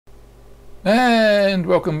And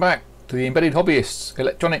welcome back to the Embedded Hobbyists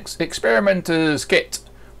Electronics Experimenters Kit,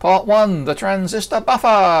 Part 1, the Transistor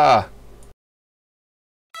Buffer.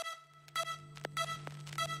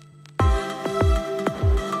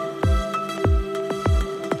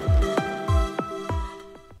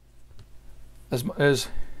 As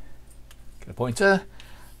get a pointer,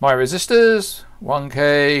 my resistors,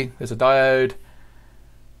 1K, there's a diode,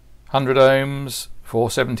 100 ohms,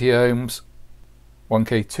 470 ohms,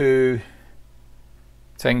 1K2,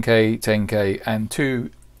 10K, 10K and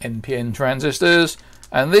 2 NPN transistors,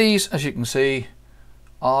 and these, as you can see,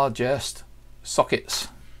 are just sockets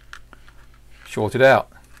shorted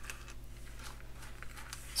out.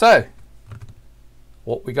 So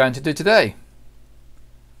what we're going to do today?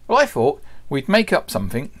 Well, I thought we'd make up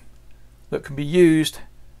something that can be used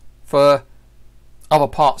for other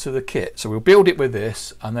parts of the kit. So we'll build it with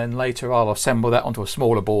this, and then later I'll assemble that onto a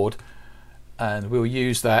smaller board and we'll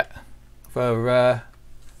use that for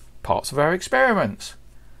parts of our experiments.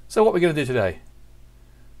 So what we're going to do today?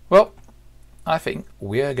 Well, I think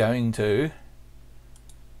we're going to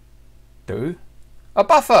do a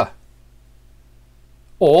buffer,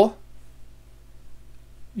 or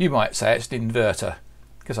you might say it's an inverter,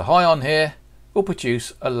 because a high on here will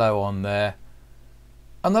produce a low on there,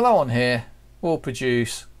 and the low on here will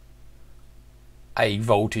produce a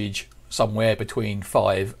voltage somewhere between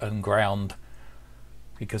 5 and ground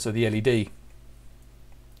because of the LED.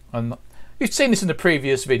 And you've seen this in the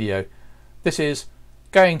previous video. This is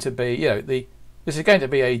going to be, this is going to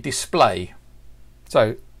be a display.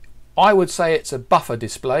 So I would say it's a buffer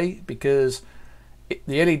display because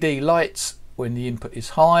the LED lights when the input is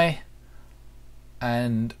high,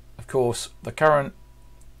 and of course the current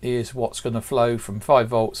is what's going to flow from 5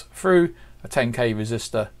 volts through a 10K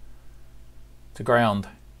resistor to ground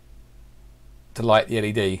to light the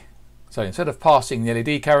LED. So instead of passing the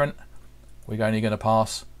LED current, we're only going to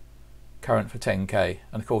pass current for 10K,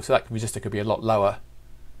 and of course that resistor could be a lot lower,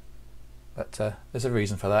 but there's a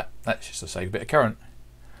reason for that. That's just to save a bit of current.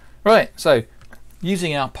 Right, so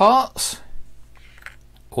using our parts,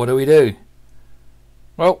 what do?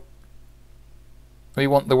 Well, we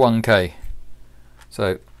want the 1K.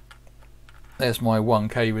 So there's my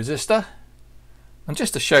 1K resistor, and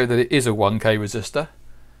just to show that it is a 1K resistor,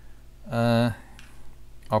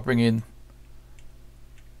 I'll bring in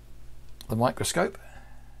the microscope,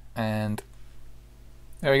 and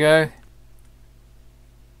there we go.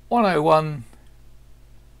 101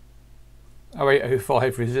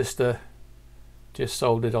 0805 resistor just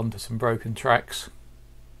soldered onto some broken tracks,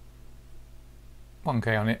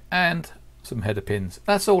 1K on it, and some header pins.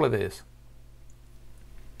 That's all it is.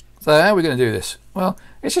 So how are we going to do this? Well,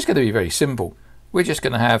 it's just going to be very simple. We're just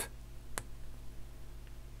going to have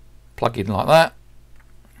plug in like that.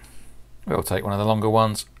 We'll take one of the longer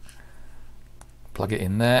ones, plug it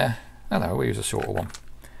in there. No, we'll use a shorter one.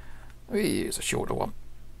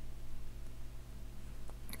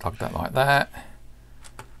 Plug that like that.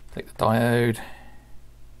 Take the diode.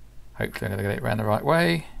 Hopefully I'm going to get it around the right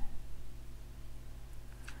way.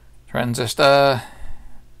 Transistor.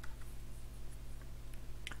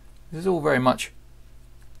 This is all very much,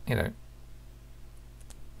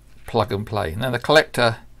 plug and play. Now the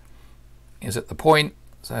collector is at the point,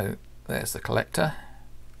 so there's the collector.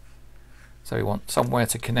 So we want somewhere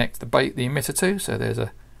to connect the emitter to. So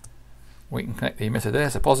we can connect the emitter there.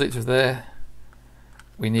 So positive there.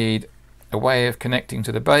 We need a way of connecting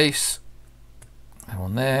to the base. And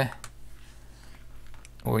on there,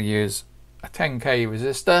 we'll use a 10K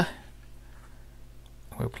resistor.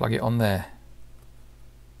 We'll plug it on there,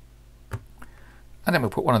 and then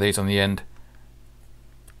we'll put one of these on the end.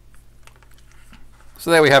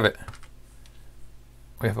 So there we have it.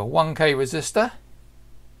 We have a 1K resistor.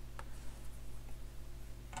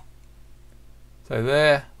 So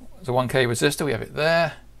there's a 1K resistor, we have it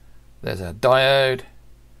there. There's our diode.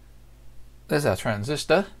 There's our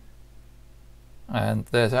transistor. And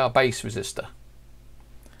there's our base resistor.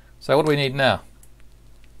 So what do we need now?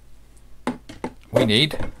 We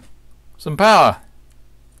need some power.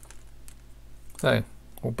 So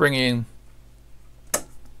we'll bring in,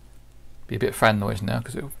 be a bit of fan noise now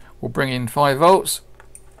because we'll bring in 5 volts.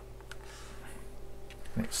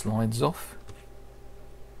 And it slides off.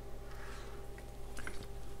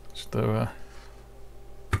 Just put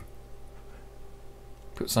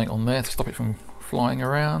something on there to stop it from flying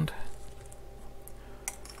around.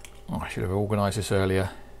 Oh, I should have organised this earlier.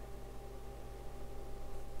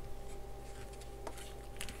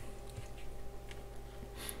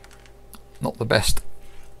 Not the best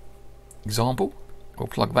example. We'll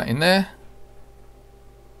plug that in there.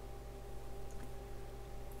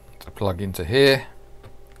 To plug into here.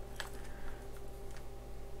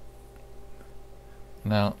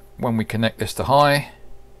 Now when we connect this to high,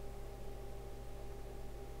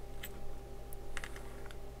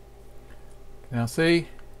 now see,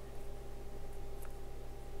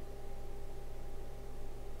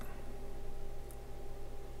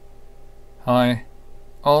 high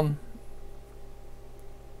on,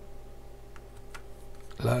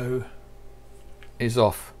 low is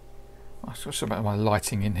off. I was talking about my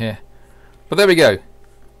lighting in here, but there we go.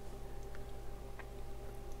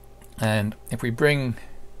 And if we bring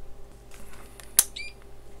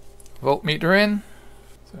voltmeter in,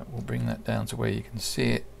 so we'll bring that down to where you can see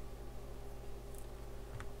it.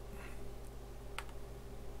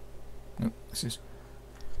 Oh,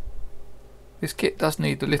 this kit does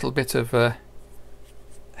need a little bit of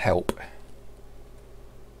help.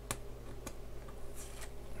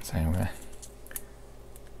 So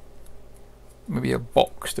maybe a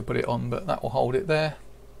box to put it on, but that will hold it there.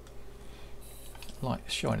 Light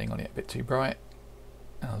is shining on it a bit too bright.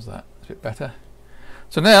 How's that? It's a bit better.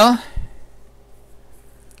 So now,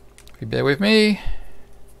 if you bear with me,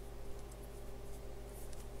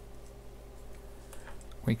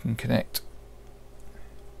 we can connect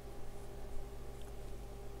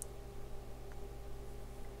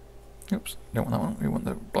oops, don't want that one, we want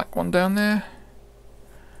the black one down there.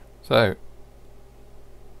 So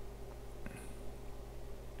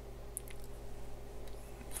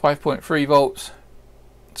 5.3 volts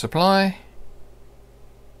supply,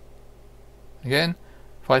 again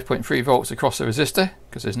 5.3 volts across the resistor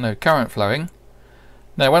because there's no current flowing.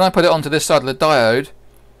 Now when I put it onto this side of the diode,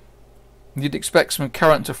 you'd expect some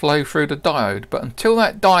current to flow through the diode, but until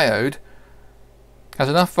that diode has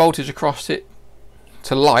enough voltage across it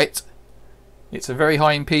to light, it's a very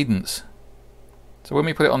high impedance. So when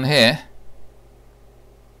we put it on here,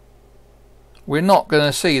 we're not going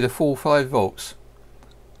to see the full 5 volts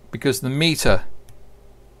because the meter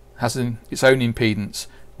has its own impedance,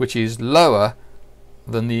 which is lower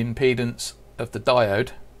than the impedance of the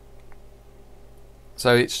diode.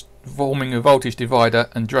 So it's forming a voltage divider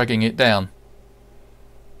and dragging it down.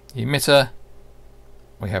 The emitter,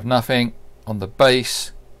 we have nothing. On the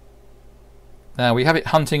base, now we have it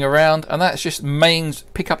hunting around, and that's just mains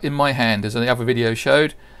pick up in my hand as the other video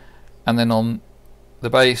showed, and then on the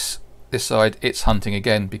base this side it's hunting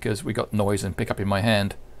again because we got noise and pick up in my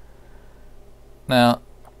hand. Now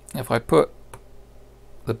if I put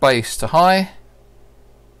the base to high,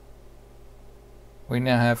 we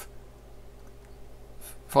now have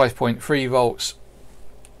 5.3 volts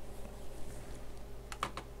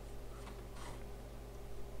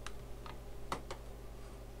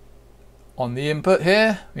on the input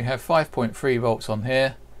here. We have 5.3 volts on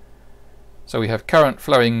here, so we have current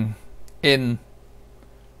flowing in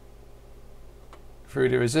through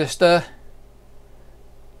the resistor,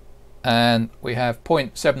 and we have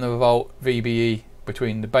 0.7 of a volt VBE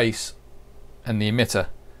between the base and the emitter.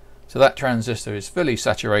 So that transistor is fully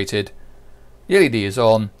saturated, the LED is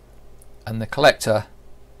on, and the collector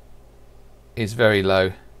is very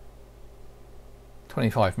low,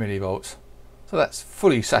 25 millivolts. So that's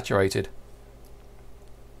fully saturated.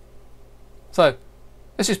 So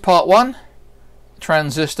this is part one,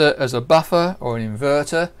 transistor as a buffer or an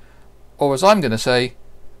inverter, or as I'm going to say,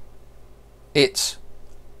 it's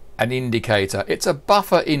an indicator. It's a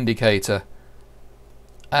buffer indicator,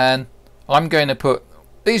 and I'm going to put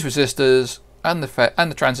these resistors and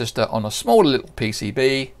the transistor on a small little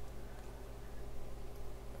PCB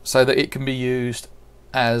so that it can be used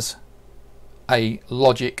as a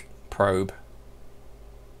logic probe,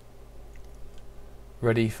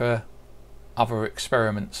 ready for other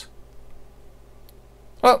experiments.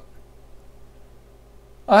 Well,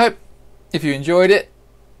 I hope if you enjoyed it,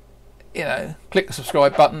 click the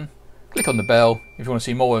subscribe button, click on the bell if you want to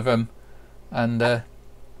see more of them, and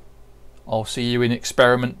I'll see you in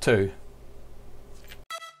experiment 2.